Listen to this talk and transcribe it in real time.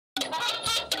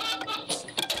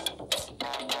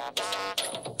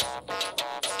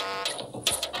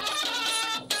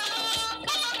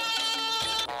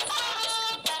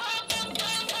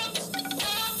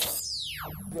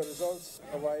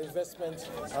investments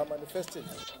are manifesting.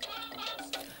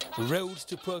 Roads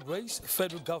to progress.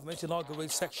 Federal government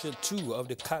inaugurates Section 2 of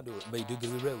the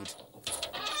Kano-Maiduguri Road.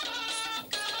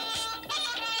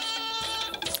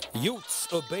 Youths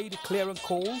obey the clearing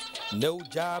call. No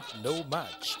jab, no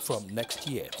match from next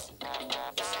year.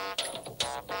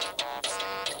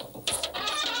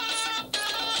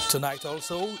 Tonight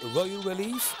also, royal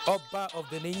relief. Oba of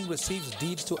Benin receives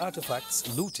deeds to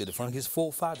artifacts looted from his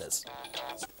forefathers.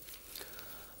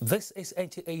 This is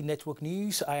NTA Network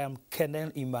News. I am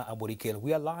Kenan Ima Aborikel.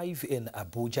 We are live in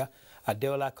Abuja.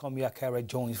 Adeola Komiakere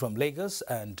joins from Lagos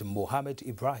and Mohammed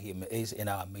Ibrahim is in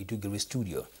our Maiduguri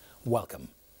studio. Welcome.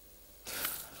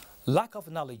 Lack of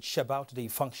knowledge about the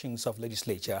functions of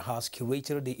legislature has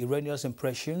curated the erroneous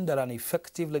impression that an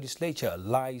effective legislature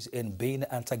lies in being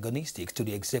antagonistic to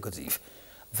the executive.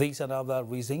 These and other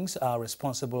reasons are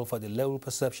responsible for the low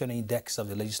perception index of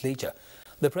the legislature.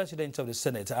 The President of the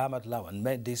Senate, Ahmad Lawan,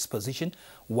 made this position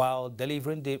while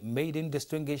delivering the Maiden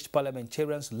Distinguished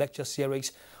Parliamentarians Lecture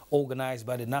Series organized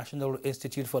by the National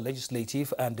Institute for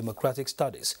Legislative and Democratic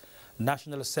Studies.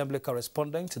 National Assembly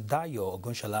correspondent Dayo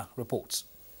Ogunshala reports.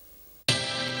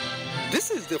 This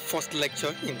is the first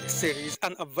lecture in the series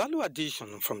and a value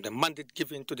addition from the mandate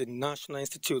given to the National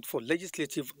Institute for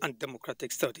Legislative and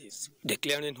Democratic Studies.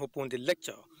 Declaring open the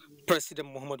lecture, President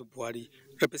Muhammadu Buhari,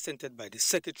 represented by the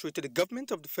Secretary to the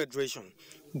Government of the Federation,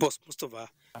 Boss Mustafa,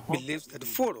 believes that the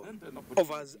forum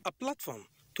offers a platform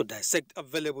to dissect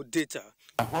available data.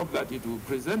 I hope that it will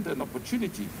present an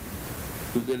opportunity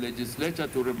to the legislature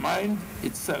to remind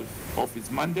itself of its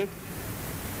mandate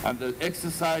and the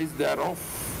exercise thereof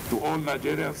to all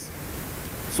Nigerians,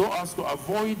 so as to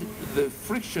avoid the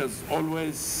frictions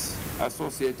always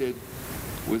associated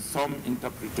with some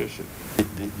interpretation.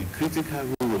 The critical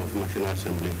role of National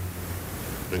Assembly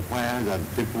requires that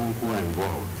people who are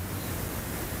involved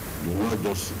do not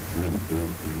just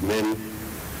remain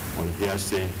on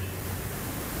hearsay,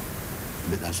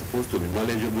 but are supposed to be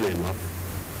knowledgeable enough.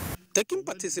 Taking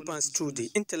participants through the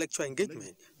intellectual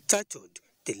engagement titled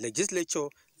The Legislature,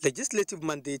 Legislative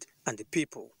Mandate and the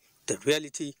People, the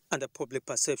Reality and the Public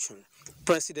Perception,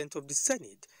 President of the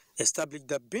Senate established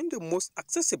that being the most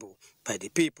accessible by the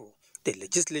people, the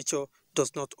legislature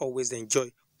does not always enjoy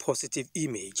positive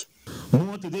image.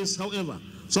 More to this, however,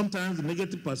 sometimes the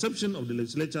negative perception of the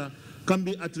legislature can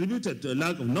be attributed to a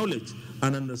lack of knowledge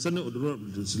and understanding of the role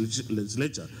of the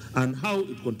legislature and how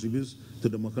it contributes to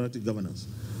democratic governance.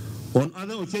 On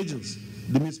other occasions,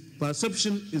 the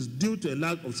misperception is due to a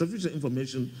lack of sufficient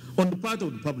information on the part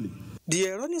of the public. The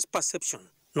erroneous perception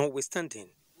notwithstanding,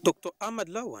 Dr. Ahmad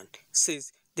Lawan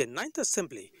says the 9th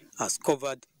Assembly has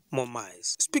covered more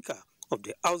miles. Speaker of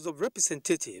the House of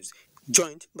Representatives,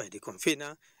 joined by the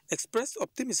convener, expressed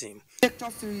optimism. Lecture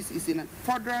series is in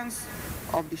furtherance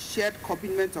of the shared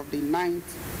commitment of the 9th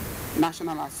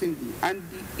National Assembly and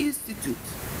the Institute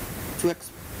to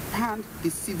expand the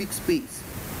civic space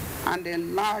and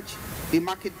enlarge the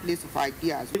marketplace of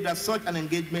ideas. That such an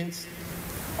engagement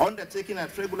undertaken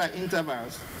at regular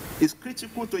intervals is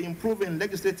critical to improving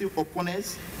legislative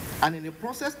opponents and in the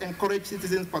process encourage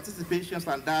citizens' participation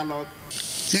and dialogue.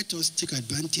 Let us take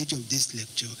advantage of this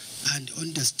lecture and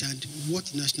understand what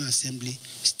the National Assembly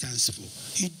stands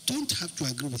for. You don't have to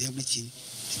agree with everything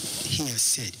he has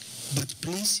said, but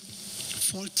please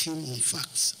fault him on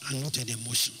facts and not an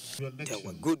emotion. There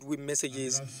were goodwill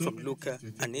messages from local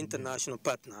and international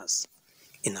partners.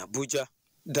 In Abuja,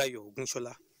 Dayo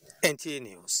Ogunshala, NTA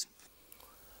News.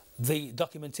 The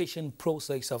documentation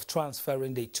process of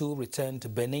transferring the two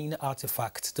returned Benin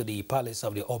artifacts to the Palace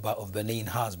of the Oba of Benin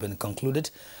has been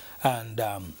concluded, and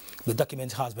the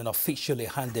document has been officially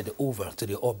handed over to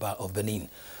the Oba of Benin.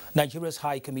 Nigeria's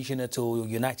High Commissioner to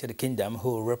United Kingdom,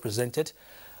 who represented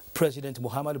President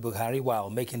Muhammadu Buhari while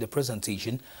making the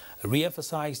presentation,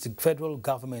 re-emphasized the federal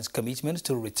government's commitment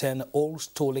to return all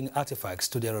stolen artifacts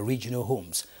to their original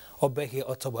homes. Obehe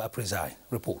Otobo Aprizai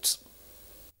reports.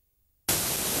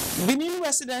 Benin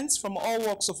residents from all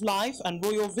walks of life and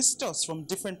royal visitors from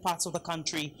different parts of the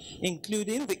country,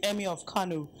 including the Emir of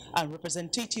Kano and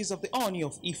representatives of the Oni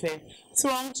of Ife,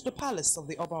 thronged the palace of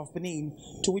the Oba of Benin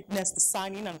to witness the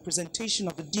signing and presentation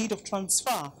of the deed of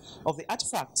transfer of the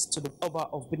artifacts to the Oba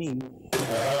of Benin. I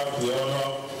have the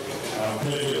honor and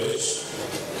privilege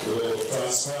to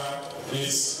transfer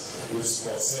these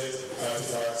possessed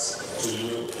artifacts to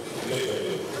you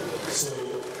legally. So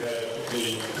help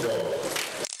me God.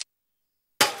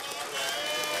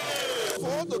 For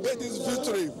all the celebrate this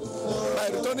victory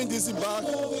by returning this back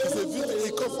is a victory,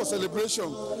 a call for celebration.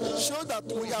 Show that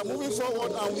we are moving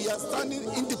forward and we are standing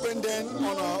independent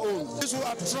on our own. This will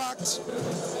attract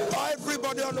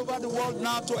everybody all over the world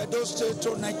now to Edo State,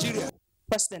 to Nigeria.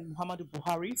 President Muhammadu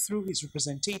Buhari, through his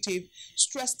representative,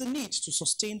 stressed the need to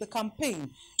sustain the campaign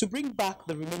to bring back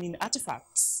the remaining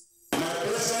artifacts. My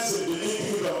presence in Benin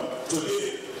Kingdom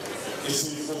today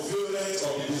is in fulfillment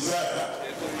of the desire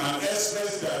and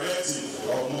express directive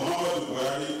of Muhammadu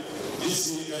Buhari,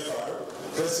 DCFR,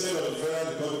 President of the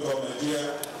Federal Republic of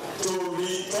Nigeria, to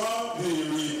return the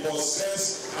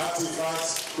repossessed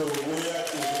artifacts to where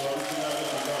it originally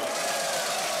belonged.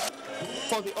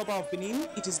 For the Oba of Benin,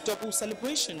 it is double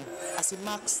celebration as it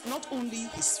marks not only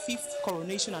his 5th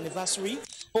coronation anniversary,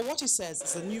 but what he says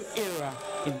is a new era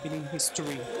in Benin history.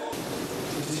 It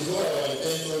is not our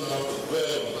intention now to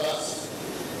dwell on past.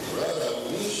 Rather,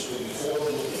 we wish to be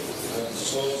forward-looking and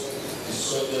discuss the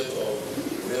subject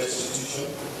of restitution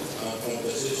and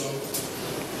compensation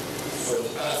for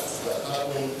the acts that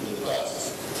happened in the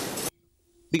past.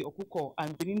 The Okuko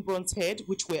and Benin bronze head,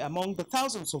 which were among the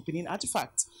thousands of Benin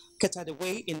artifacts carted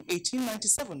away in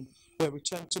 1897, were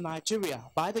returned to Nigeria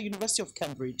by the University of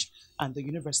Cambridge and the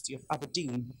University of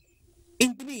Aberdeen.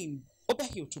 In Benin,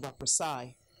 Obehio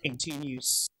Tubaprasai, NTA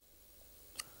News.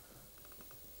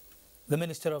 The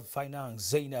Minister of Finance,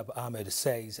 Zainab Ahmed,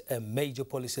 says a major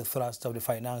policy thrust of the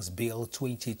Finance Bill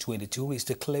 2022 is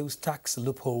to close tax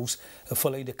loopholes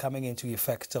following the coming into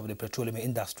effect of the Petroleum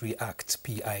Industry Act,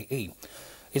 PIA.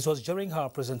 It was during her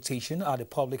presentation at a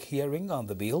public hearing on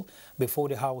the bill before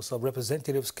the House of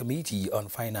Representatives Committee on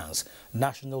Finance.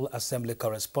 National Assembly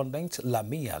correspondent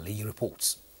Lamia Lee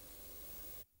reports.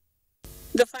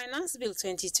 The Finance Bill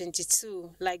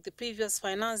 2022, like the previous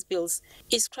finance bills,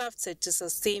 is crafted to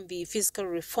sustain the fiscal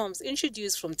reforms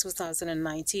introduced from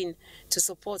 2019 to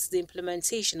support the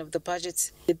implementation of the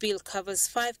budget. The bill covers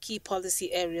 5 key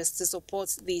policy areas to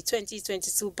support the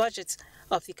 2022 budget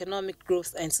of economic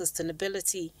growth and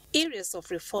sustainability. Areas of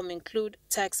reform include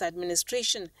tax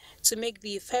administration to make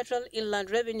the Federal Inland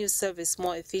Revenue Service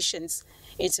more efficient,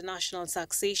 international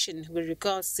taxation with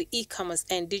regards to e-commerce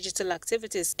and digital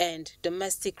activities, and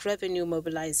domestic revenue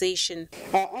mobilization.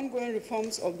 Our ongoing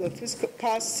reforms of the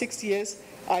past 6 years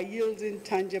are yielding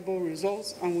tangible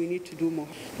results, and we need to do more.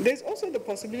 There's also the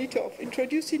possibility of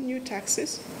introducing new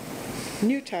taxes,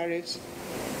 new tariffs,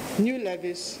 new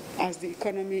levies, as the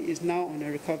economy is now on a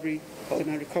recovery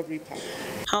path.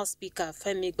 House Speaker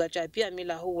Femi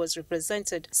Gbajabiamila, who was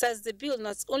represented, says the bill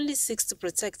not only seeks to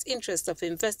protect interests of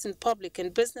investing public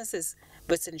and businesses,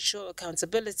 but ensure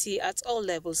accountability at all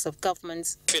levels of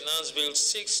government. Finance Bill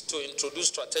seeks to introduce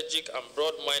strategic and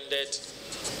broad-minded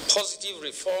positive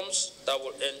reforms that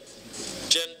will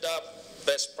engender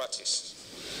best practice.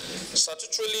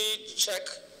 Statutorily check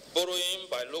borrowing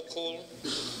by local,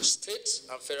 state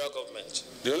and federal government.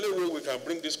 The only way we can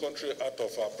bring this country out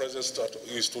of our present status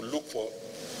is to look for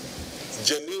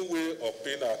genuine way of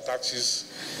paying our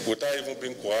taxes without even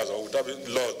being coerced or without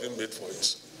laws being made for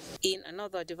it. In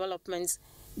another development,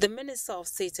 the Minister of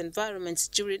State Environment,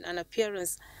 during an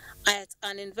appearance at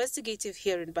an investigative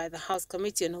hearing by the House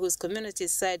Committee on Whose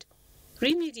Communities, said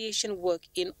remediation work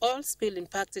in oil spill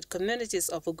impacted communities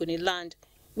of Ogoniland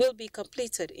will be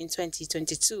completed in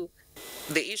 2022.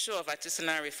 The issue of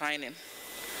artisanal refining,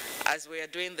 as we are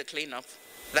doing the cleanup,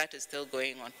 that is still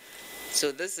going on.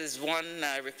 So this is one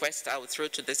request I would throw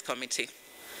to this committee.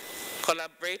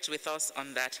 Collaborate with us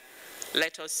on that.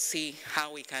 Let us see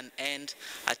how we can end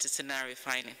artisanal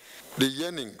refining. The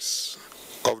yearnings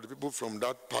of the people from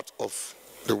that part of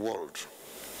the world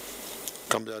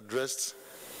can be addressed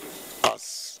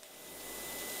as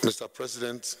Mr.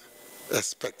 President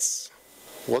expects.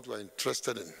 What we're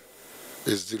interested in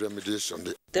is the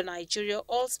remediation. The Nigeria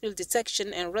Oil Spill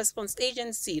Detection and Response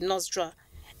Agency, NOSDRA,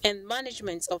 and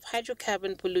Management of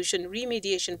Hydrocarbon Pollution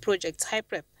Remediation Project,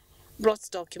 HYPREP, brought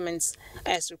documents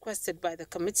as requested by the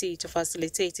committee to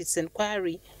facilitate its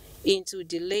inquiry into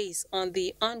delays on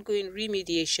the ongoing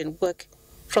remediation work.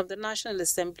 From the National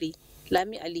Assembly,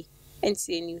 Lami Ali,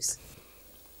 NTA News.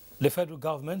 The federal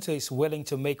government is willing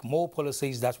to make more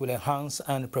policies that will enhance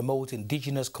and promote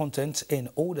indigenous content in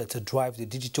order to drive the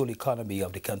digital economy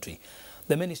of the country.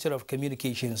 The Minister of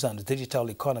Communications and Digital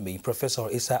Economy, Professor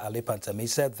Issa Ali Pantami,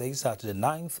 said this at the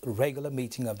 9th regular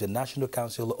meeting of the National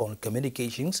Council on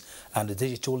Communications and the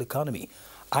Digital Economy.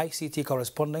 ICT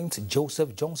correspondent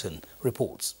Joseph Johnson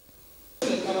reports.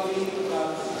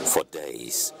 For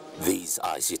days, These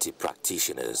ICT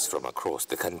practitioners from across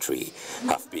the country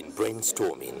have been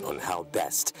brainstorming on how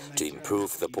best to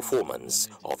improve the performance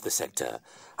of the sector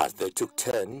as they took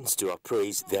turns to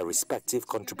appraise their respective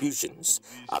contributions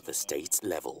at the state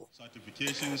level.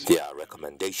 Their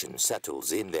recommendation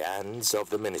settles in the hands of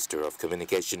the Minister of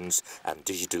Communications and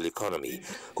Digital Economy,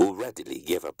 who readily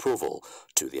gave approval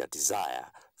to their desire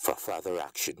for further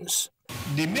actions.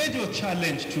 The major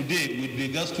challenge today with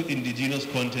regards to indigenous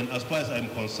content, as far as I'm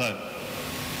concerned,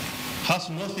 has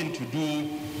nothing to do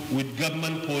with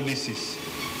government policies,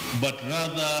 but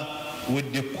rather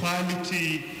with the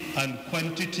quality and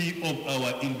quantity of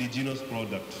our indigenous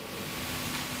products.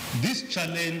 This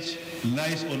challenge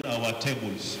lies on our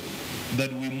tables,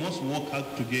 that we must work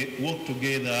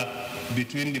together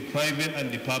between the private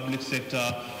and the public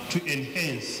sector to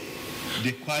enhance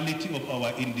the quality of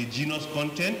our indigenous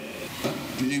content.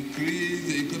 To increase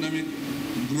the economic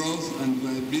growth and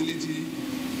viability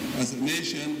as a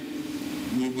nation,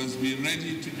 we must be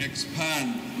ready to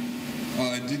expand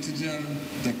our digital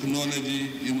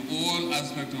technology in all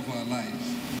aspects of our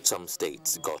lives. Some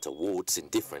states got awards in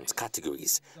different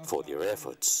categories for their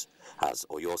efforts, as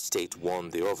Oyo State won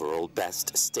the overall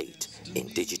best state in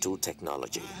digital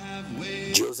technology.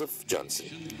 Joseph Johnson,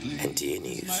 NTA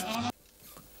News.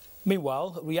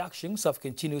 Meanwhile, reactions have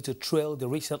continued to trail the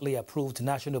recently approved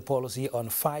national policy on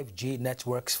 5G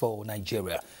networks for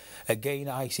Nigeria. Again,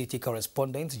 ICT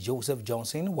correspondent Joseph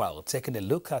Johnson, while taking a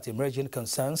look at emerging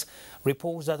concerns,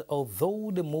 reports that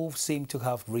although the move seemed to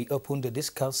have reopened the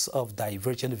discourse of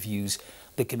divergent views,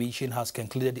 the Commission has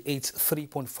concluded its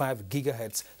 3.5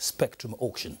 GHz spectrum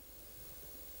auction.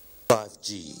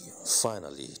 5G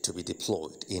finally to be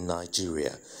deployed in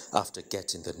Nigeria after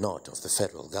getting the nod of the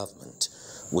federal government,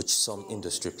 which some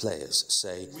industry players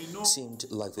say seemed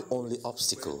like the only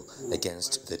obstacle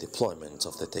against the deployment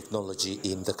of the technology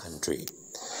in the country.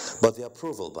 But the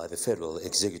approval by the Federal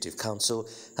Executive Council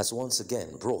has once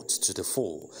again brought to the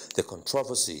fore the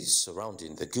controversies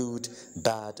surrounding the good,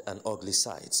 bad and ugly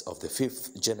sides of the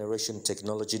 5th generation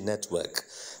technology network,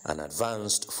 an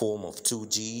advanced form of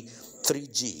 2G,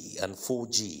 3G and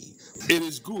 4G. It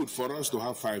is good for us to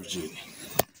have 5G.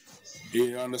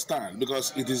 You understand?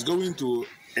 Because it is going to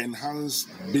enhance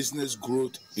business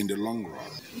growth in the long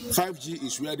run. 5G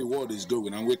is where the world is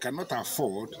going, and we cannot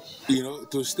afford,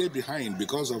 to stay behind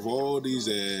because of all these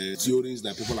theories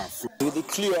that people have. With the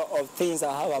clue of things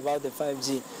I have about the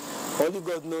 5G, only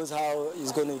God knows how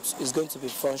it's going to be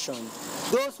functioned.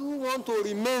 Those who want to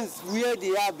remain where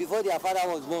they are before their father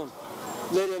was born,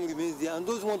 let them remain there, and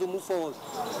those who want to move forward,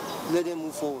 let them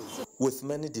move forward. With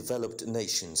many developed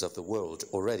nations of the world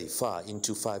already far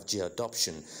into 5G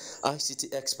adoption,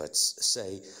 ICT experts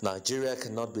say Nigeria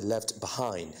cannot be left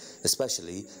behind,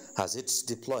 especially as its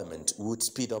deployment would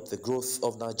speed up the growth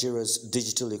of Nigeria's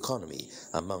digital economy,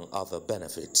 among other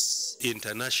benefits.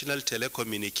 International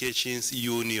Telecommunications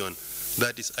Union,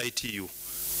 that is ITU,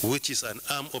 which is an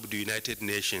arm of the United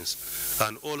Nations,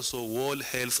 and also World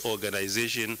Health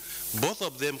Organization, both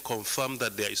of them confirm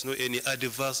that there is no any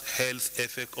adverse health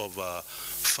effect of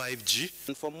 5G.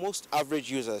 And for most average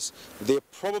users, they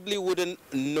probably wouldn't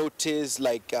notice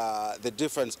the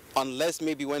difference, unless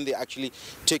maybe when they actually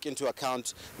take into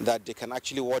account that they can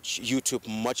actually watch YouTube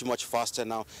much, much faster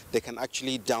now. They can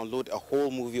actually download a whole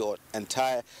movie or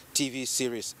entire TV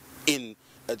series in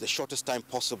the shortest time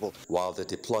possible. While the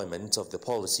deployment of the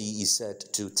policy is said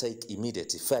to take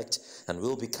immediate effect and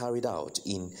will be carried out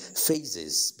in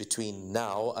phases between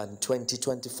now and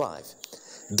 2025,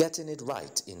 getting it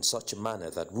right in such a manner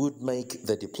that would make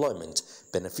the deployment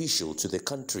beneficial to the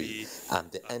country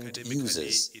and the end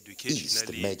users is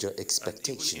the major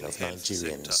expectation of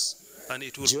Nigerians.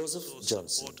 Joseph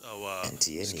Johnson,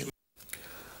 NTA News.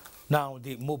 Now,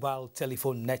 the mobile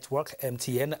telephone network,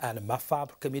 MTN, and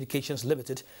Mafab Communications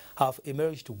Limited have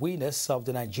emerged winners of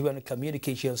the Nigerian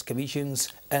Communications Commission's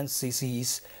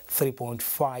NCC's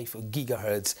 3.5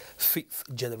 GHz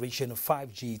 5th generation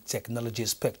 5G technology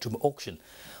spectrum auction.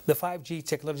 The 5G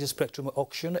technology spectrum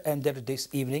auction ended this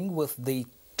evening with the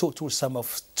total sum of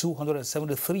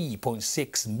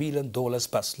 $273.6 million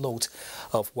per slot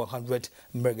of 100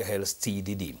 MHz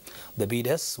TDD. The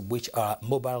bidders, which are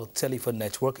Mobile Telephone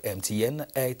Network, MTN,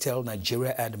 Airtel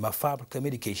Nigeria and Mafab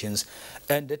Communications,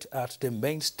 ended at the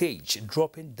main stage,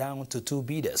 dropping down to 2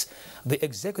 bidders. The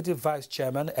Executive Vice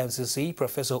Chairman, NCC,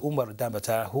 Professor Umar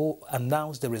Dambata, who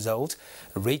announced the result,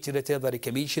 reiterated that the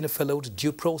Commission followed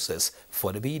due process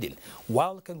for the bidding,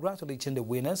 while congratulating the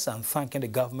winners and thanking the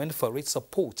government for its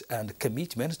support support and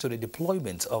commitment to the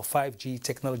deployment of 5G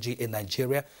technology in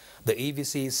Nigeria. The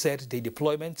EVC said the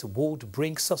deployment would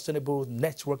bring sustainable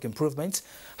network improvements,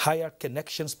 higher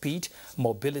connection speed,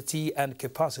 mobility and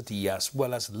capacity, as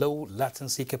well as low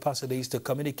latency capacities to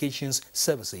communications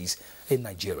services in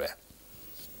Nigeria.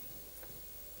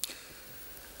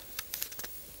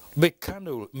 The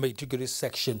Kano-Maiduguri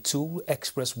Section 2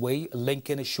 Expressway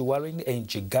linking Shuwarin in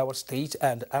Jigawa State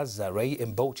and Azare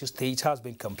in Bauchi State has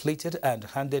been completed and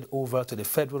handed over to the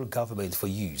federal government for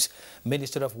use.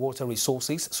 Minister of Water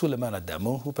Resources Suleiman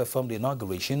Adamu, who performed the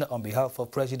inauguration on behalf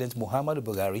of President Muhammadu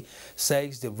Buhari,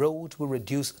 says the road will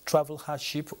reduce travel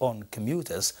hardship on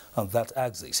commuters on that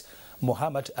axis.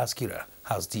 Mohammed Askira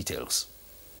has details.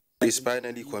 Is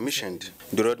finally commissioned,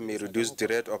 the road may reduce the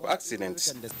rate of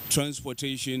accidents.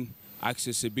 Transportation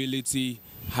accessibility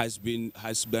has been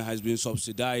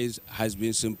subsidized, has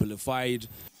been simplified.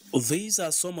 These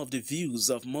are some of the views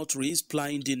of motorists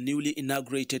plying the newly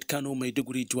inaugurated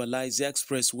Kano-Maiduguri Dual-Lize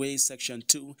Expressway Section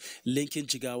 2 linking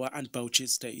Jigawa and Bauchi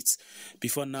states.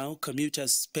 Before now,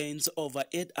 commuters spent over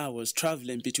 8 hours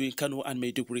traveling between Kano and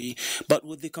Maiduguri, but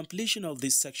with the completion of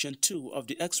this Section 2 of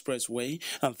the expressway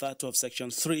and that of Section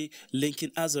 3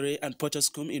 linking Azare and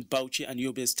Potoskum in Bauchi and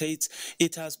Yobe states,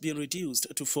 it has been reduced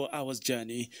to 4 hours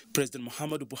journey. President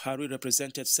Muhammadu Buhari,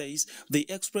 representative, says the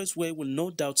expressway will no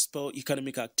doubt spur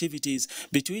economic activity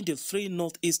between the three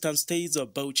northeastern states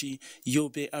of Bauchi,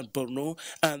 Yobe and Borno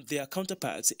and their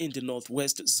counterparts in the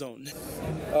northwest zone.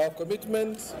 Our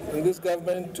commitment in this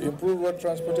government to improve road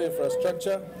transport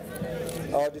infrastructure,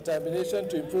 our determination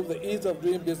to improve the ease of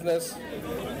doing business,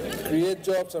 create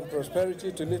jobs and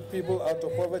prosperity to lift people out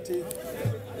of poverty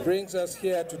brings us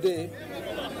here today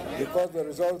because the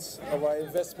results of our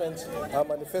investments are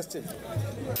manifested.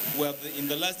 We have in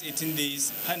the last 18 days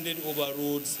handed over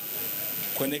roads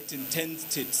connecting 10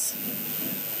 states.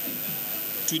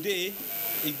 Today,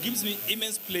 it gives me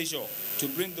immense pleasure to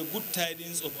bring the good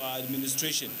tidings of our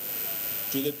administration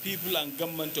to the people and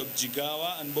government of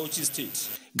Jigawa and Bauchi State.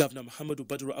 Governor Muhammadu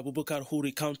Badru Abubakar, who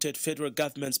recounted federal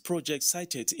government's projects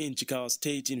cited in Jigawa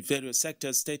State in various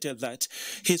sectors, stated that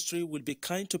history will be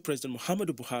kind to President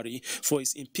Muhammadu Buhari for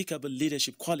his impeccable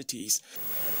leadership qualities.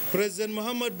 President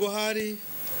Muhammadu Buhari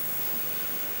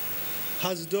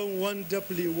has done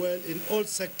wonderfully well in all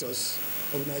sectors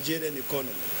of Nigerian economy.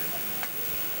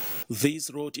 This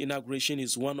road inauguration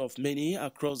is one of many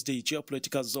across the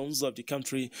geopolitical zones of the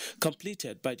country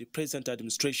completed by the present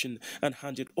administration and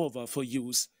handed over for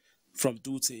use. From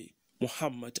Dutse,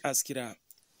 Muhammad Askira,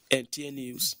 NTA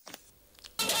News.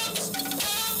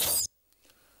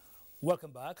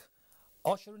 Welcome back.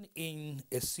 Ushering in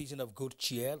a season of good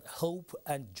cheer, hope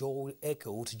and joy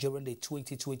echoed during the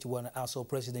 2021 ASO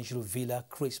Presidential Villa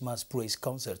Christmas Praise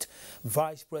Concert.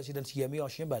 Vice President Yemi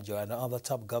Osinbajo and other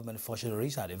top government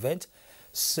functionaries at the event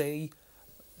say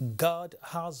God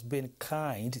has been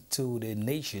kind to the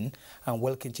nation and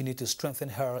will continue to strengthen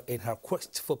her in her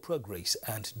quest for progress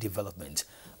and development.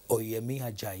 Oyemi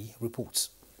Ajayi reports.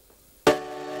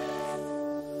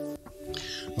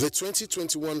 The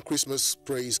 2021 Christmas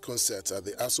Praise Concert at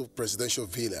the ASO Presidential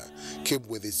Villa came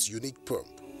with its unique pomp,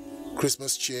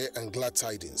 Christmas cheer and glad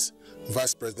tidings.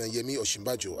 Vice President Yemi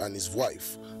Osinbajo and his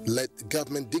wife led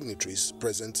government dignitaries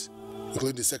present,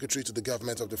 including the Secretary to the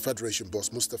Government of the Federation,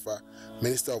 Boss Mustafa,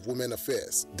 Minister of Women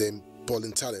Affairs, Dame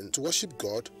Pauline Talent, to worship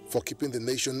God for keeping the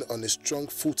nation on a strong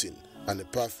footing and a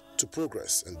path to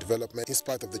progress and development in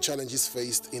spite of the challenges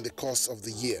faced in the course of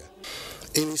the year.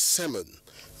 In his sermon,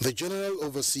 the General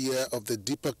Overseer of the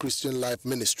Deeper Christian Life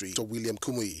Ministry, Dr. William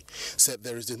Kumuyi, said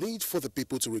there is a need for the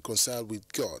people to reconcile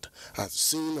with God, as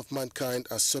sin of mankind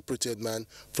has separated man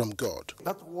from God.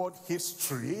 That word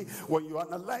history, when you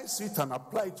analyze it and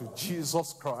apply it to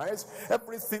Jesus Christ,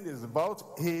 everything is about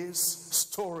his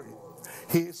story.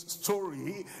 His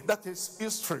story, that is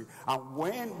history. And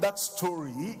when that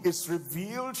story is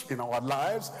revealed in our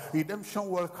lives, redemption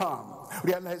will come,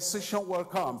 realization will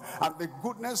come, and the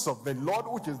goodness of the Lord,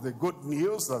 which is the good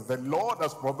news that the Lord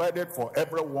has provided for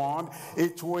everyone,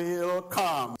 it will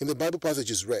come. In the Bible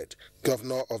passages read,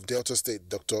 Governor of Delta State,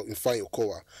 Dr. Ifeanyi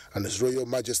Okowa, and His Royal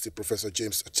Majesty Professor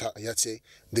James Ayate,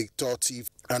 the Chief,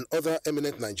 and other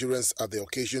eminent Nigerians at the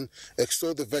occasion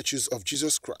extolled the virtues of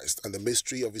Jesus Christ and the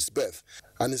mystery of his birth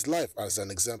and his life as an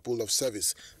example of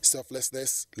service,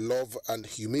 selflessness, love, and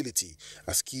humility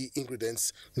as key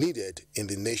ingredients needed in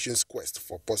the nation's quest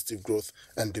for positive growth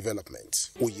and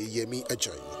development. Oyeyemi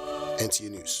Ajayi,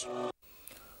 NTA News.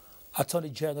 Attorney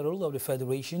General of the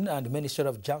Federation and Minister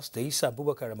of Justice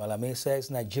Abubakar Malame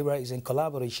says Nigeria is in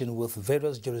collaboration with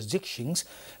various jurisdictions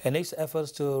in its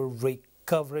efforts to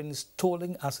recovering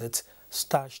stolen assets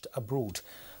stashed abroad.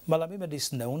 Malami made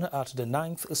this known at the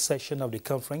 9th session of the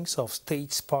Conference of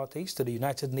States Parties to the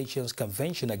United Nations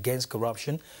Convention Against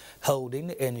Corruption holding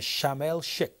in Sharm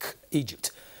el-Sheikh, Egypt.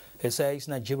 He says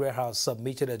Nigeria has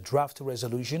submitted a draft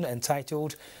resolution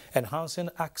entitled Enhancing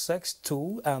Access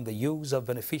to and the Use of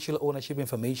Beneficial Ownership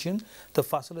Information to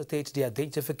Facilitate the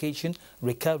Identification,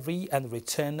 Recovery and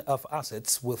Return of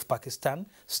Assets with Pakistan,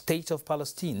 State of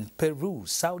Palestine, Peru,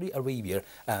 Saudi Arabia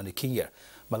and Kenya.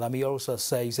 Malami also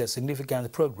says that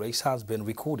significant progress has been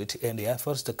recorded in the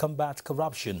efforts to combat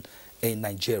corruption in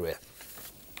Nigeria.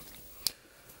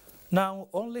 Now,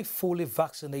 only fully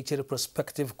vaccinated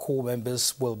prospective corps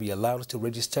members will be allowed to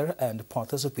register and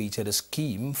participate in the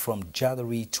scheme from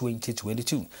January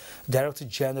 2022. Director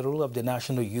General of the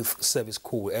National Youth Service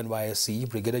Corps, NYSC,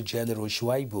 Brigadier General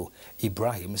Shuaibu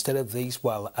Ibrahim, stated this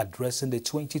while addressing the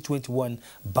 2021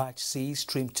 Batch C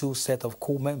Stream 2 set of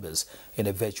corps members in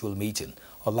a virtual meeting.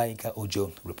 Olainka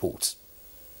Ojo reports.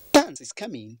 Stance is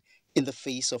coming in the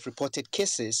face of reported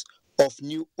cases of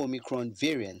new Omicron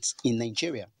variants in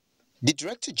Nigeria. The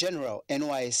Director General,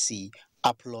 NYSC,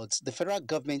 applauds the federal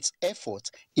government's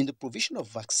effort in the provision of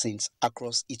vaccines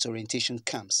across its orientation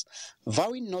camps,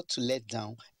 vowing not to let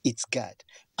down its guard,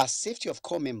 as safety of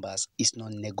corps members is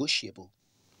non-negotiable.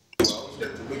 To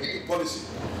make it a policy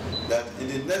that in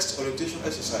the next orientation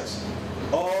exercise,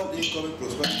 all incoming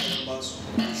prospective members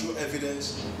will show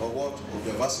evidence of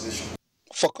their vaccination.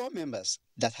 For corps members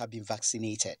that have been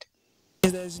vaccinated,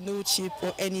 there's no chip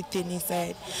or anything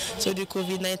inside, so the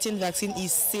COVID-19 vaccine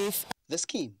is safe. The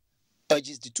scheme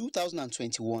urges the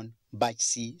 2021 Batch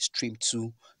C Stream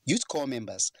 2 Youth Corps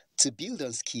members to build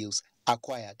on skills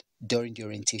acquired during the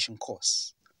orientation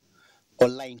course.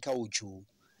 Olainka Ojo,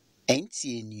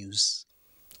 NTA News.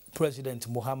 President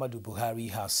Muhammadu Buhari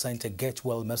has sent a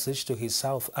get-well message to his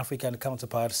South African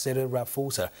counterpart Cyril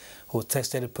Ramaphosa, who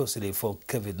tested positive for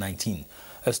COVID-19.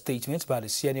 A statement by the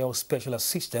senior special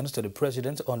assistant to the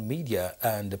president on media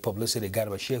and publicity,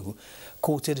 Garba Shehu,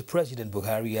 quoted President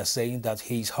Buhari as saying that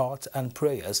his heart and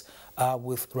prayers are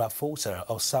with Ramaphosa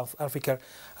of South Africa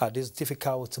at this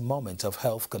difficult moment of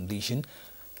health condition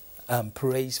and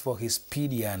prays for his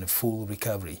speedy and full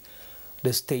recovery.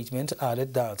 The statement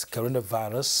added that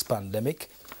coronavirus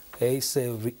pandemic is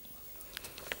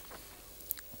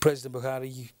President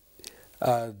Buhari.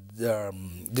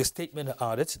 The statement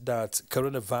added that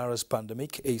coronavirus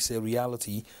pandemic is a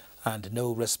reality and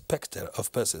no respecter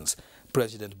of persons.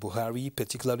 President Buhari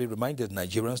particularly reminded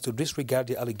Nigerians to disregard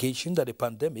the allegation that the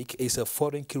pandemic is a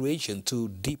foreign creation to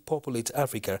depopulate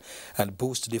Africa and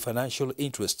boost the financial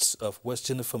interests of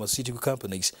Western pharmaceutical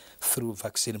companies through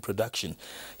vaccine production.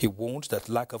 He warned that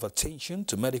lack of attention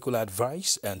to medical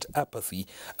advice and apathy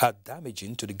are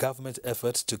damaging to the government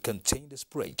efforts to contain the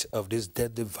spread of this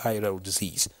deadly viral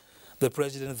disease. The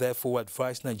president therefore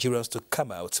advised Nigerians to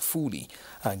come out fully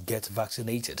and get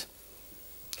vaccinated.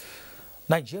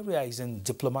 Nigeria is in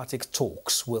diplomatic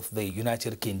talks with the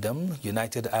United Kingdom,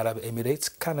 United Arab Emirates,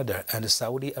 Canada and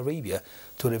Saudi Arabia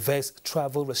to reverse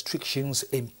travel restrictions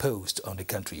imposed on the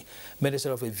country.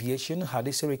 Minister of Aviation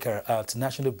Hadi Sirika at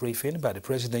national briefing by the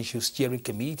Presidential Steering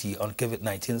Committee on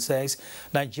COVID-19 says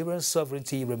Nigerian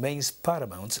sovereignty remains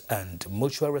paramount and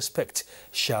mutual respect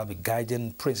shall be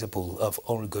guiding principle of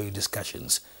ongoing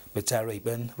discussions. Betara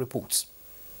Iben reports.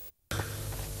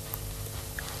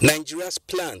 Nigeria's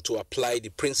plan to apply the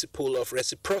principle of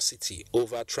reciprocity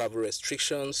over travel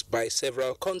restrictions by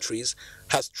several countries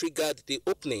has triggered the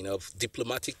opening of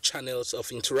diplomatic channels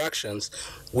of interactions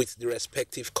with the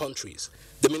respective countries.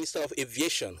 The Minister of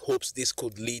Aviation hopes this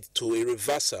could lead to a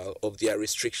reversal of their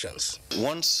restrictions.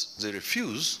 Once they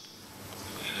refuse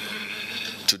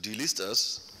to delist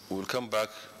us, we will come back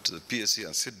to the PSC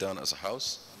and sit down as a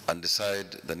house and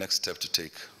decide the next step to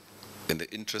take in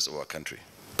the interest of our country.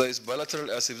 There is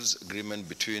bilateral air service agreement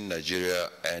between Nigeria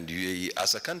and UAE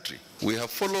as a country. We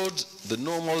have followed the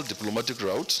normal diplomatic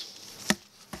route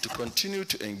to continue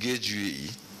to engage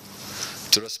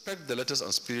UAE, to respect the letters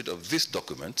and spirit of this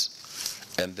document,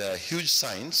 and there are huge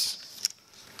signs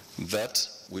that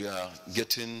we are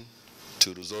getting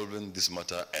to resolving this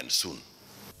matter and soon.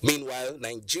 Meanwhile,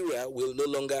 Nigeria will no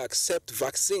longer accept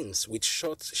vaccines with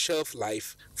short shelf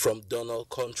life from donor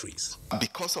countries.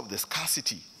 Because of the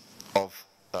scarcity of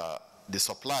the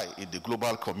supply in the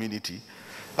global community,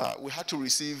 we had to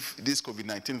receive these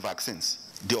COVID-19 vaccines.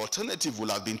 The alternative would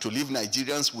have been to leave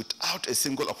Nigerians without a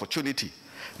single opportunity.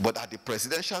 But at the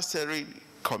Presidential Steering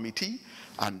Committee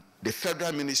and the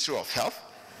Federal Ministry of Health,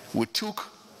 we took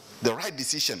the right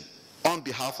decision on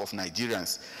behalf of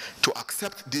Nigerians to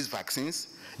accept these vaccines,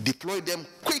 deploy them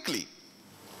quickly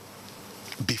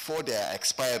before their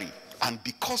expiry And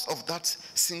because of that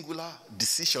singular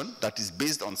decision that is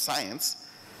based on science,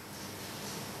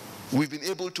 we've been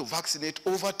able to vaccinate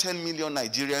over 10 million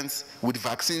Nigerians with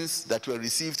vaccines that were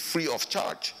received free of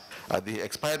charge. The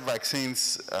expired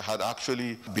vaccines had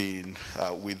actually been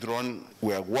withdrawn.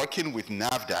 We're working with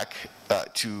NAFDAC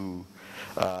to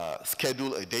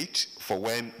schedule a date for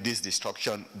when this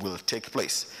destruction will take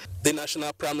place. The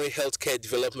National Primary Healthcare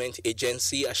Development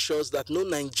Agency assures that no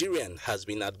Nigerian has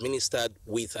been administered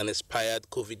with an expired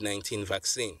COVID-19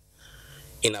 vaccine.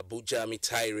 In Abuja,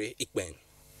 Mitaire Ikben,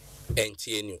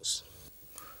 NTA News.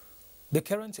 The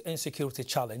current insecurity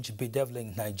challenge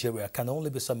bedeviling Nigeria can only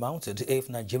be surmounted if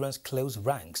Nigerians close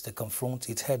ranks to confront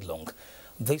it headlong.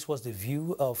 This was the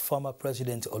view of former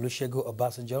President Olusegun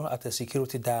Obasanjo at a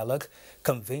security dialogue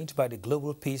convened by the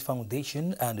Global Peace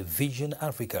Foundation and Vision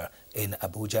Africa in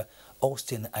Abuja.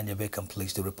 Austin Anyabe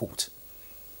completes the report.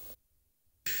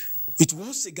 It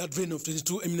was a gathering of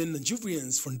 22 eminent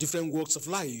Nigerians from different walks of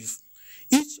life.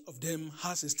 Each of them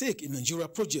has a stake in Nigeria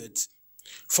project.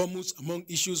 Foremost among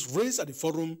issues raised at the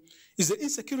forum is the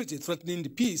insecurity threatening the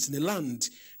peace in the land,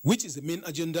 which is the main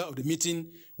agenda of the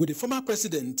meeting with the former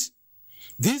president.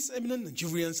 These eminent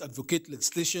Nigerians advocate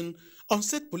legislation on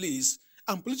state police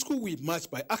and political will march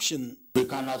by action. We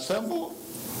can assemble,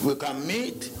 we can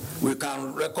meet, we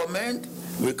can recommend,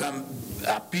 we can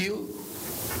appeal,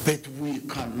 but we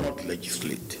cannot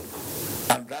legislate.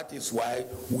 And that is why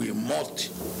we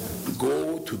must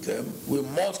go to them, we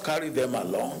must carry them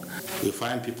along. We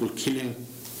find people killing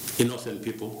innocent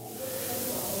people,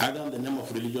 either in the name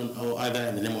of religion or either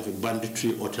in the name of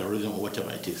banditry or terrorism or whatever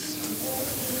it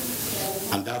is.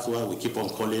 And that's why we keep on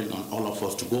calling on all of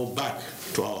us to go back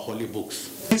to our holy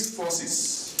books. This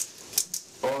forces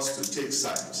us to take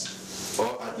sides,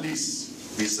 or at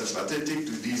least be sympathetic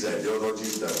to these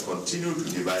ideologies that continue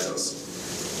to divide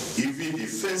us. Even the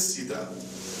fence-sitter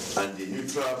and the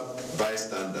neutral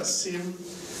bystander seem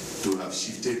to have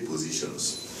shifted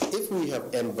positions. If we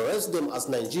have embraced them as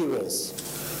Nigerians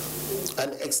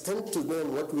and extend to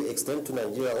them what we extend to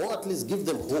Nigeria, or at least give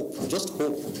them hope, just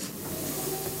hope,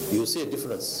 you'll see a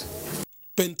difference.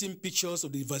 Painting pictures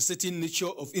of the devastating nature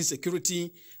of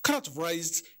insecurity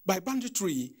characterized by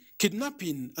banditry,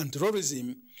 kidnapping, and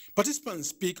terrorism, participants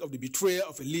speak of the betrayal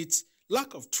of elites,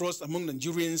 lack of trust among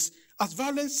Nigerians, as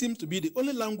violence seems to be the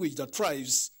only language that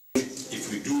thrives. If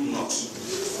we do not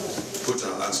put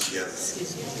our hands together,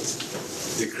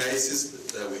 the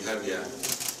crisis that we have here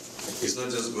is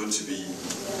not just going to be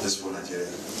this for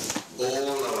Nigeria.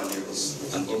 All our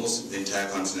neighbors and almost the entire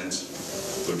continent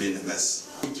will be in a mess.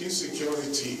 With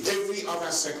insecurity, every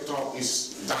other sector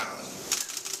is down.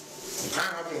 You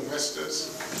can't have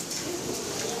investors.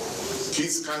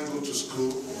 Kids can't go to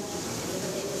school.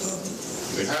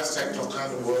 The health sector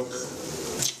can't work.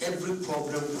 Every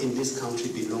problem in this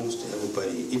country belongs to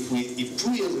everybody. If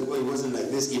 2 years ago it wasn't like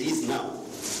this, it is now.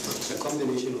 The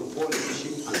combination of war,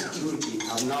 leadership, and security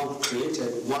have now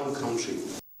created one country.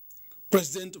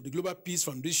 President of the Global Peace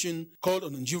Foundation called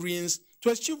on Nigerians to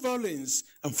eschew violence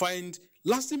and find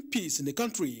lasting peace in the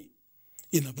country.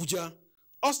 In Abuja,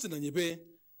 Austin Anyebe,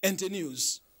 NTA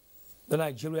News. The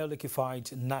Nigeria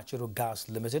Liquefied Natural Gas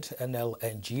Limited,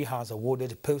 NLNG, has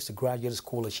awarded postgraduate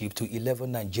scholarship to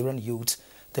 11 Nigerian youths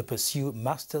to pursue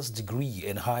master's degree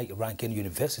in high-ranking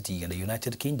university in the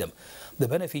United Kingdom. The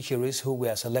beneficiaries, who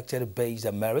were selected based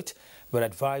on merit, were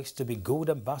advised to be good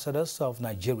ambassadors of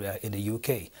Nigeria in the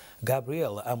UK.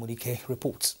 Gabrielle Amunike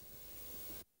reports.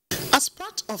 As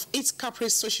part of its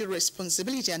corporate social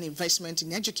responsibility and investment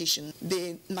in education,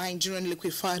 the Nigerian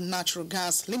Liquefied Natural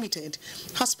Gas Limited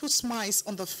has put smiles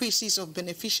on the faces of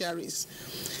beneficiaries.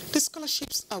 The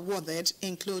scholarships awarded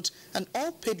include an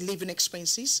all-paid living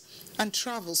expenses and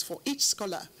travels for each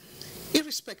scholar,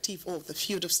 irrespective of the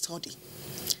field of study.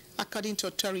 According to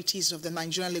authorities of the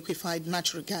Nigerian Liquefied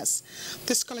Natural Gas,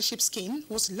 the scholarship scheme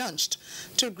was launched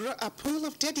to grow a pool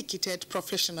of dedicated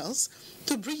professionals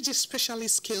to bridge the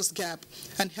specialist skills gap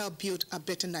and help build a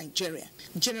better Nigeria.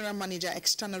 General Manager,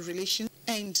 External Relations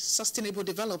and Sustainable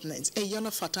Development, Eyono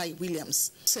Fatai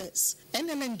Williams, says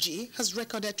NLNG has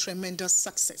recorded tremendous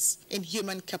success in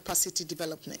human capacity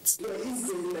development. There is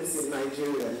business in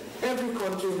Nigeria. Every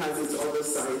country has its other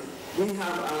side. We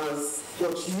have ours.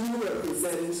 What you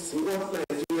represent, what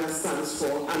Nigeria stands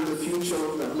for, and the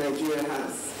future that Nigeria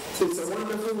has. So it's a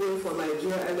wonderful way for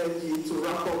Nigeria Energy to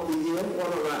wrap up the year,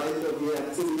 one of our end-of-year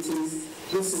activities.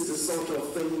 This is the sort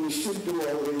of thing we should do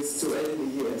always to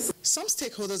end the year. Some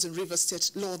stakeholders in Rivers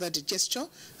State lauded the gesture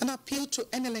and appealed to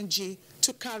NLNG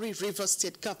to carry Rivers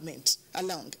State government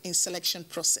along in selection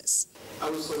process.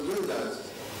 I would suggest that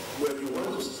when you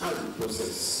want to start the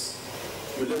process,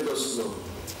 you let us know.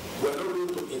 We're not going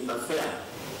to interfere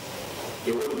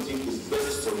in what we think is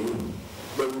best for you,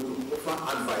 but we will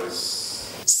offer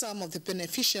advice. Some of the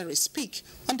beneficiaries speak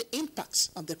on the impacts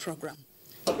of the program.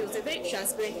 It was a very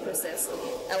transparent process.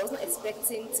 I was not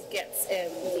expecting to get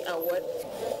the award,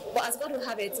 but as God will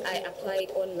have it, I applied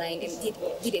online and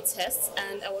did a test,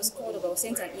 and I was called up. I was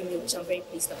sent an email, which I'm very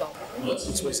pleased about.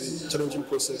 It was a challenging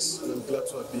process, and I'm glad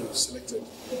to have been selected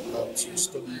to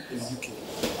study in the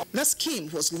UK. The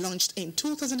scheme was launched in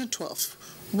 2012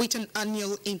 with an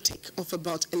annual intake of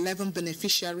about 11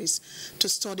 beneficiaries to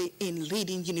study in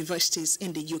leading universities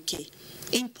in the UK.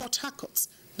 In Port Harcourt,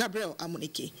 Gabriel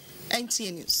Amunike,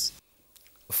 NTA News.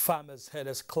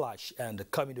 Farmers-herders clash and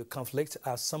communal conflict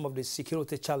are some of the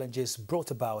security challenges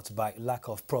brought about by lack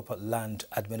of proper land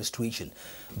administration.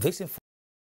 This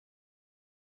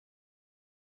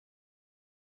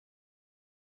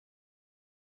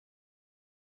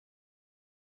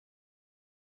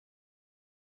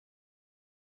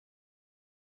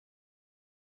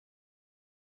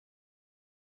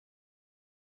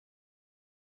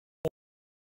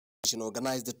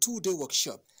organized a two-day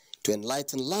workshop to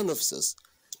enlighten land officers,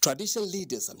 traditional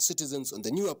leaders and citizens on the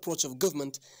new approach of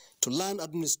government to land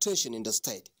administration in the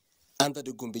state under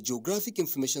the Gombe Geographic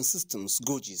Information Systems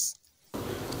 (GOGIS).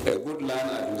 A good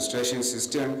land administration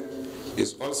system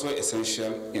is also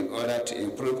essential in order to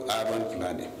improve urban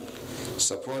planning,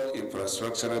 support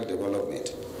infrastructural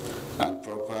development, and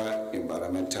proper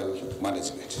environmental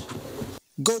management.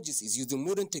 GOGIS is using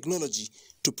modern technology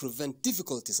to prevent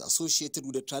difficulties associated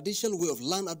with the traditional way of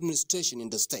land administration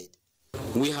in the state.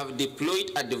 We have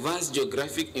deployed advanced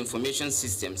geographic information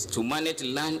systems to manage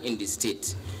land in the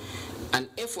state, an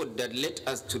effort that led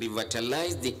us to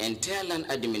revitalize the entire land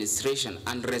administration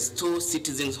and restore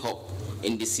citizens' hope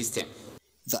in the system.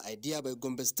 The idea by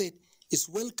Gombe State is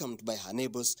welcomed by her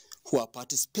neighbors who are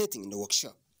participating in the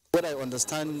workshop. What I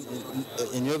understand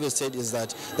in Yobe State is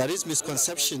that there is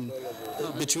misconception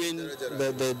between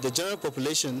the general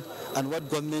population and what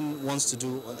government wants to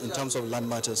do in terms of land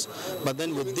matters. But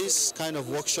then with this kind of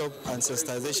workshop and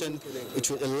sensitization, it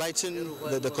will enlighten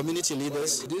the community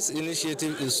leaders. This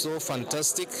initiative is so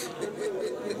fantastic,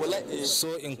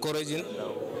 so encouraging.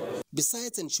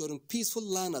 Besides ensuring peaceful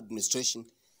land administration,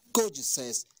 GOGIS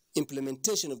says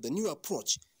implementation of the new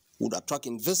approach would attract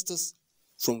investors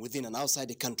from within and outside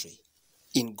the country.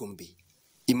 In Gombe,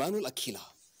 Emmanuel Akila,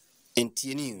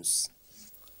 NTA News.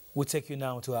 We'll take you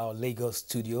now to our Lagos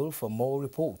studio for more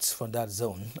reports from that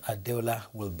zone. Adeola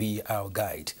will be our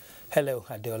guide. Hello,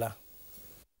 Adeola.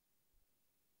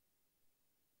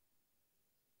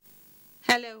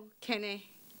 Hello, Kenny.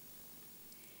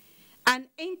 An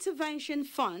intervention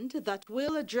fund that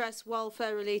will address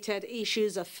welfare-related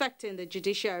issues affecting the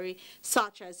judiciary,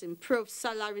 such as improved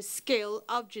salary scale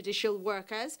of judicial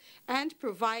workers and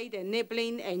provide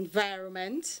enabling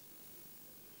environment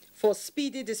for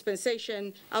speedy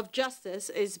dispensation of justice,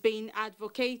 is being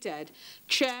advocated.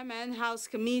 Chairman House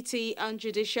Committee on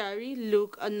Judiciary,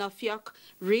 Luke Onofiok,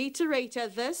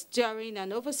 reiterated this during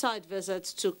an oversight visit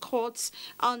to courts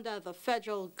under the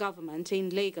federal government in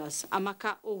Lagos.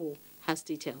 Amaka Owo has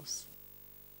details.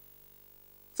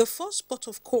 The first port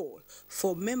of call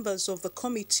for members of the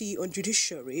Committee on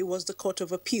Judiciary was the Court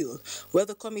of Appeal, where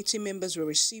the committee members were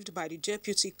received by the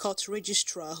Deputy Court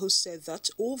Registrar, who said that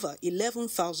over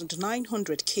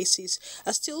 11,900 cases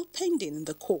are still pending in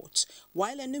the court,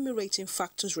 while enumerating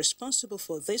factors responsible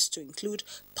for this to include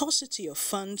paucity of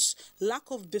funds, lack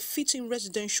of befitting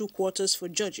residential quarters for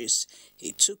judges.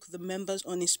 He took the members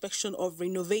on inspection of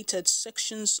renovated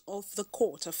sections of the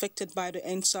court affected by the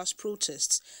NSAS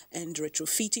protests and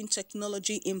retrofitting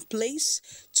technology in place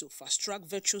to fast-track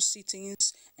virtual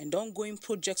sittings and ongoing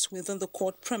projects within the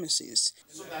court premises.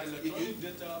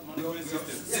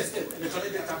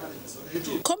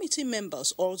 Committee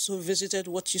members also visited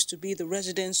what used to be the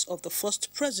residence of the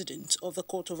first president of the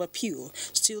Court of Appeal,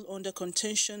 still under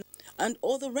contention, and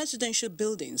other residential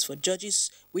buildings for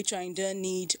judges which are in their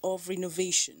need of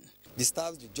renovation. The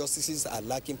staff, the justices are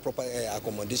lacking proper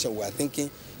accommodation. We are thinking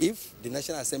if the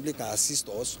National Assembly can assist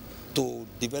us to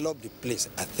develop the place,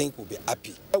 I think we'll be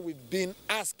happy. We've been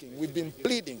asking, we've been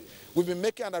pleading, we've been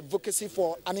making an advocacy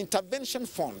for an intervention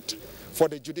fund for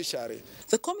the judiciary.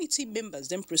 The committee members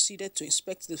then proceeded to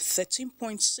inspect the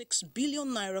 13.6 billion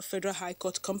naira Federal High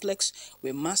Court complex,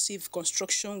 where massive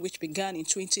construction, which began in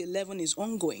 2011, is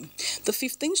ongoing. The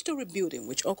 15-story building,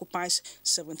 which occupies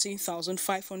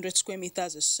 17,500 square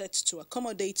meters, is set to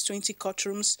accommodate 20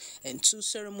 courtrooms and 2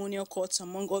 ceremonial courts,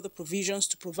 among other provisions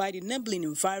to provide enabling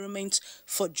environment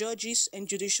for judges and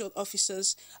judicial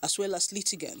officers as well as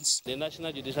litigants. The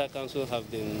National Judicial Council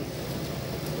have been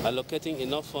allocating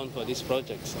enough funds for these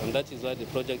projects, and that is why the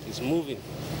project is moving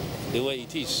the way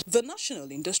it is. The National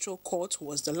Industrial Court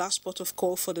was the last port of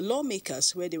call for the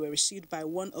lawmakers, where they were received by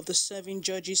one of the serving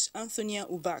judges, Antonia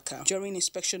Ubaka. During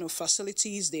inspection of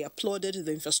facilities, they applauded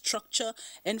the infrastructure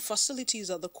and facilities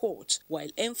of the court, while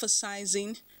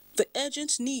emphasizing the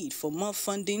urgent need for more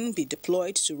funding be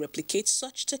deployed to replicate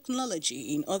such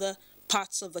technology in other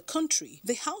parts of the country.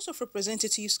 The House of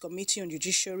Representatives Committee on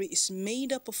Judiciary is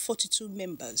made up of 42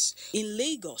 members. In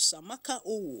Lagos, Amaka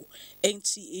Owo,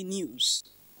 NTA News.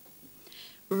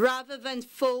 Rather than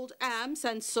fold arms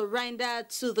and surrender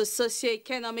to the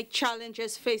socio-economic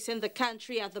challenges facing the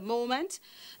country at the moment,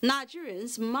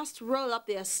 Nigerians must roll up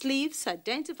their sleeves,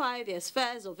 identify their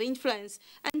spheres of influence,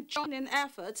 and join in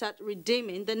efforts at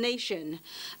redeeming the nation.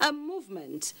 A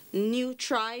movement, New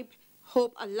Tribe,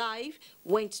 Hope Alive,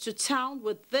 went to town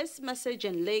with this message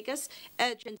in Lagos,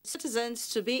 urging citizens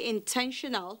to be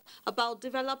intentional about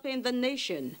developing the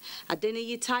nation.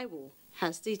 Adeniyi Taiwo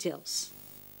has details.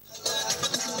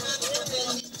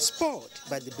 Spurred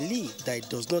by the belief that it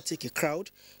does not take a crowd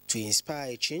to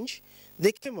inspire a change,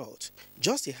 they came out,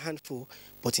 just a handful,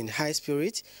 but in high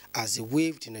spirit, as they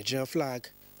waved the Nigerian flag.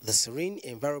 The serene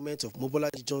environment of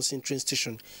Mobolaji Johnson train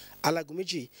station,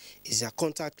 Alagumeji, is their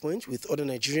contact point with other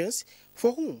Nigerians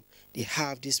for whom they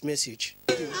have this message.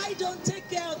 I don't take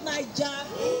care of Nigeria.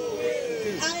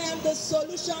 I am the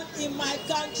solution in my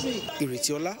country.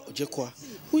 Iritiola Ojekwa,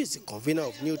 who is the convener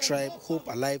of New Tribe Hope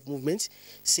Alive movement,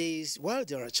 says while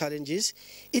there are challenges,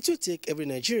 it will take every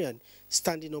Nigerian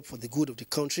standing up for the good of the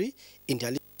country in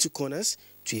their little corners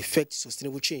to effect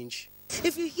sustainable change.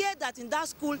 If you hear that in that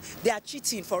school they are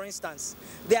cheating, for instance,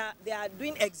 they are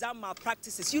doing exam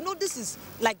malpractices, you know this is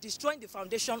like destroying the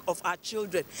foundation of our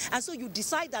children. And so you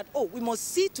decide that, oh, we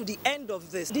must see to the end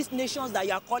of this. These nations that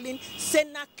you are calling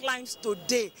Senna climbs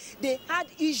today, they had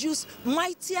issues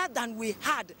mightier than we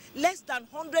had less than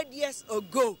 100 years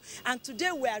ago. And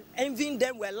today we are envying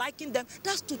them, we are liking them.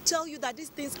 That's to tell you that these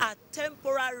things are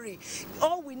temporary.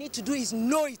 All we need to do is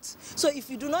know it. So if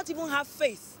you do not even have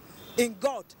faith in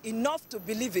God enough to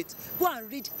believe it, go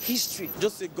and read history.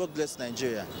 Just say God bless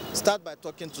Nigeria. Start by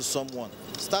talking to someone.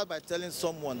 Start by telling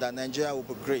someone that Nigeria will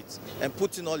be great and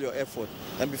put in all your effort.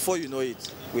 And before you know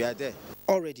it, we are there.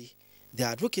 Already, their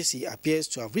advocacy appears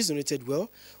to have resonated well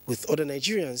with other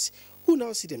Nigerians who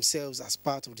now see themselves as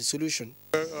part of the solution.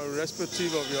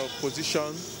 Irrespective of your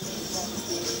position,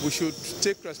 we should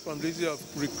take responsibility of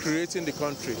recreating the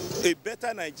country. A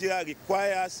better Nigeria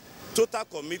requires total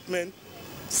commitment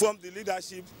from the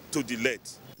leadership to the led.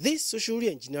 This social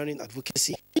re-engineering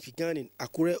advocacy, which began in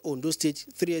Akure, Ondo State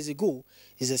 3 years ago,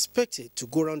 is expected to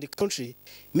go around the country,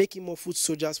 making more foot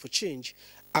soldiers for change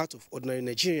out of ordinary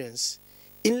Nigerians.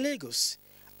 In Lagos,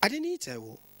 Adeniyi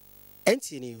Taiwo,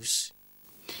 NTA News.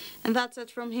 And that's it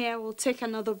from here. We'll take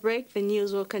another break. The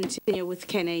news will continue with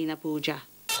Kene in Abuja.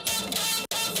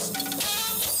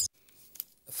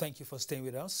 Thank you for staying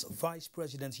with us. Vice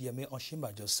President Yemi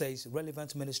Osinbajo says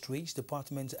relevant ministries,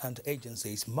 departments and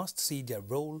agencies must see their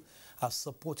role as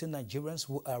supporting Nigerians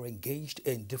who are engaged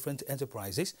in different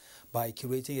enterprises by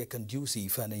curating a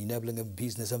conducive and enabling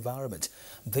business environment.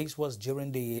 This was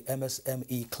during the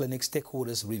MSME Clinic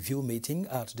Stakeholders Review meeting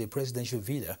at the Presidential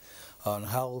Villa on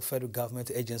how federal government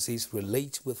agencies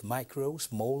relate with micro,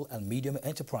 small and medium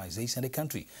enterprises in the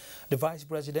country. The Vice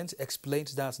President explained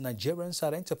that Nigerians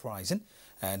are enterprising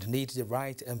and need the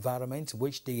right environment,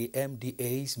 which the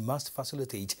MDAs must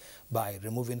facilitate by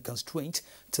removing constraints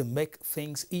to make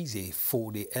things easy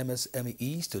for the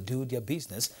MSMEs to do their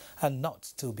business and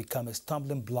not to become a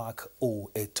stumbling block or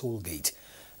a toll gate.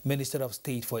 Minister of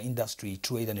State for Industry,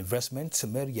 Trade and Investment,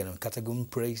 Mariam Katagun,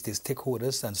 praised the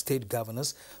stakeholders and state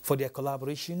governors for their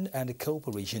collaboration and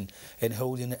cooperation in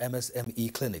holding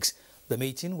MSME clinics. The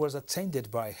meeting was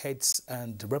attended by heads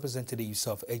and representatives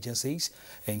of agencies,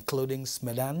 including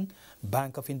SMEDAN,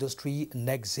 Bank of Industry,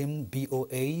 Nexim,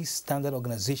 BOA, Standard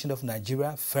Organization of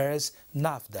Nigeria, FAIRS,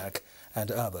 NAFDAC, and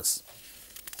others.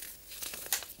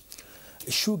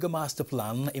 Sugar Master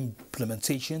Plan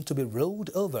implementation to be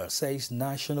rolled over, says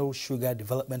National Sugar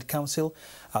Development Council,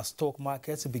 as stock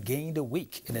markets began the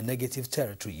week in a negative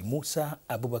territory. Musa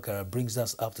Abubakar brings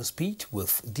us up to speed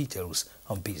with details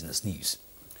on business news.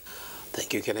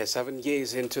 Thank you, Kenneth. 7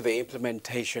 years into the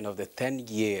implementation of the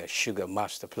 10-year sugar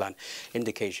master plan,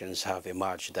 indications have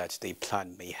emerged that the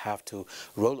plan may have to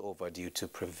roll over due to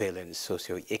prevailing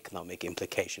socio-economic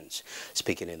implications.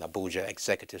 Speaking in Abuja,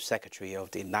 Executive Secretary of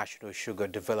the National Sugar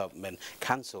Development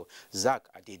Council, Zach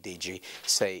Adedeji,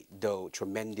 say though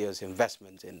tremendous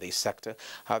investments in this sector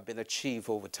have been achieved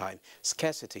over time,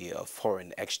 scarcity of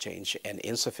foreign exchange and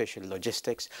insufficient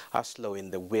logistics are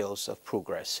slowing the wheels of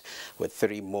progress. With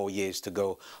 3 more years to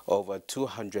go, over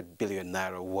 200 billion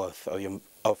naira worth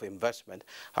of investment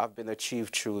have been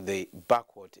achieved through the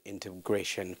backward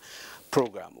integration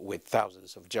program, with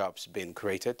thousands of jobs being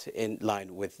created in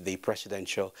line with the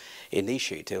presidential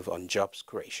initiative on jobs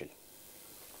creation.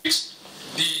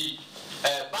 The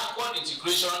backward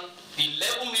integration, the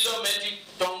 11 million metric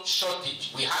ton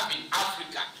shortage we have in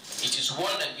Africa, it is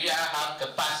one Nigeria have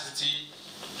capacity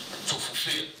to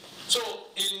fulfill. So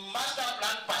in master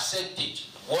plan percentage,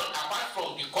 one, apart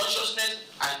from the consciousness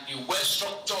and the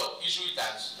well-structured issue it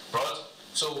has brought,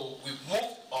 so we've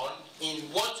moved on in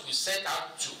what we set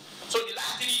out to. So the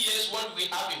last 3 years, what we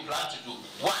have in plan to do,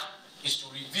 one, is to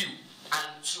review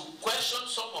and to question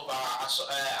some of our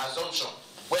assumptions,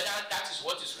 whether that is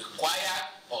what is required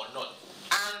or not.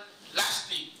 And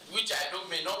lastly, which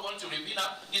may not want to reveal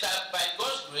now, is that by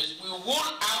God's grace, we will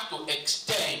have to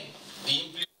extend the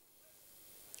implementation.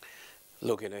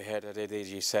 Looking ahead,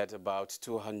 Adedeji said about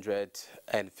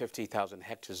 250,000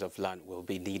 hectares of land will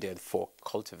be needed for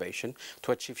cultivation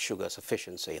to achieve sugar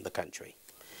sufficiency in the country.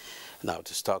 Now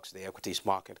to stocks, the equities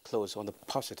market closed on a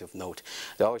positive note.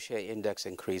 The all-share index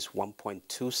increased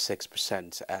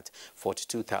 1.26% at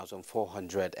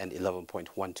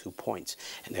 42,411.12 points,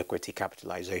 and equity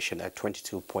capitalization at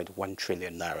 22.1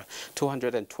 trillion naira,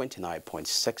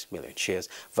 229.6 million shares,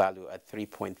 value at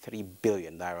 3.3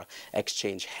 billion naira,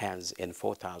 exchange hands in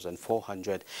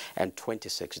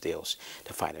 4,426 deals.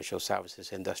 The financial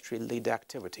services industry lead the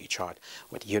activity chart,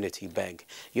 with Unity Bank,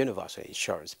 Universal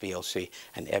Insurance PLC,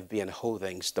 and FBN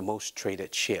Holdings the most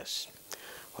traded shares.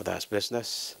 Well, that's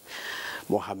business.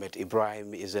 Mohammed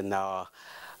Ibrahim is in our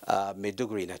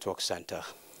Maiduguri Network Center.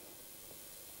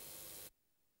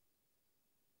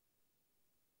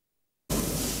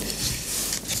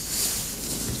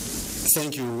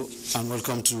 Thank you and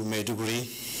welcome to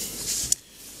Maiduguri.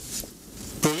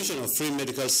 Provision of free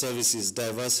medical services,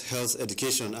 diverse health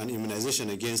education and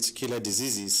immunization against killer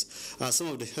diseases are some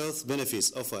of the health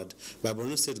benefits offered by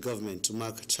Borno State government to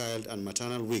mark Child and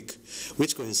Maternal Week,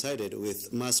 which coincided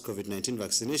with mass COVID-19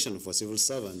 vaccination for civil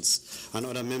servants and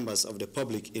other members of the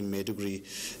public in Maiduguri.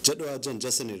 Jadwa John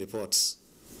Jassani reports.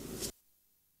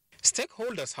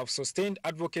 Stakeholders have sustained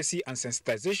advocacy and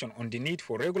sensitization on the need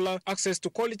for regular access to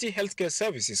quality healthcare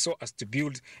services so as to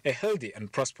build a healthy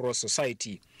and prosperous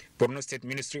society. Borno State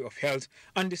Ministry of Health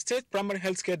and the State Primary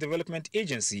Healthcare Development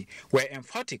Agency were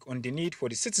emphatic on the need for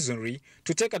the citizenry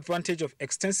to take advantage of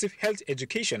extensive health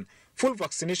education, full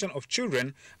vaccination of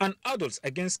children and adults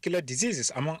against killer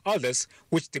diseases, among others,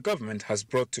 which the government has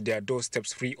brought to their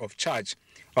doorsteps free of charge.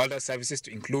 Other services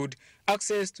to include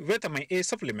access to vitamin A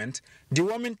supplement,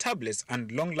 deworming tablets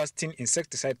and long-lasting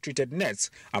insecticide-treated nets,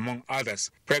 among others.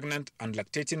 Pregnant and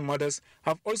lactating mothers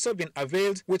have also been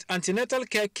availed with antenatal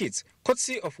care kits,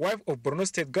 courtesy of wife of Borno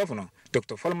State Governor,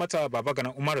 Dr. Falmata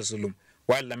Babagana Umar Zulum.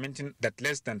 While lamenting that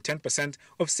less than 10%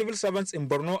 of civil servants in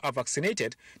Borno are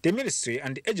vaccinated, the ministry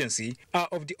and the agency are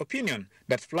of the opinion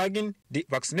that flagging the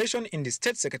vaccination in the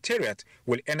state secretariat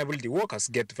will enable the workers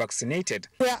get vaccinated.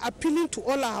 We are appealing to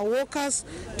all our workers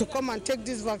to come and take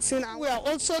this vaccine. And we are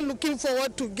also looking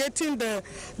forward to getting the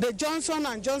Johnson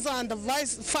 & Johnson and the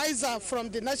Pfizer from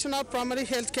the National Primary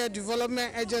Healthcare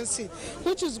Development Agency,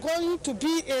 which is going to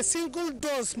be a single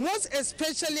dose. Most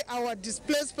especially our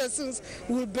displaced persons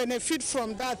will benefit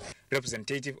from that.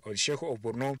 Representative of Sheikho of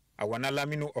Borno, Awana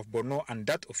Laminu of Borno, and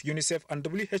that of UNICEF and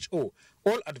WHO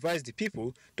all advised the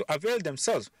people to avail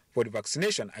themselves for the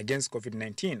vaccination against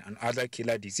COVID-19 and other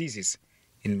killer diseases.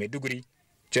 In Maiduguri,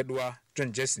 Jadwa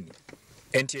John Jesni,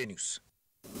 NTA News.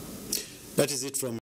 That is it from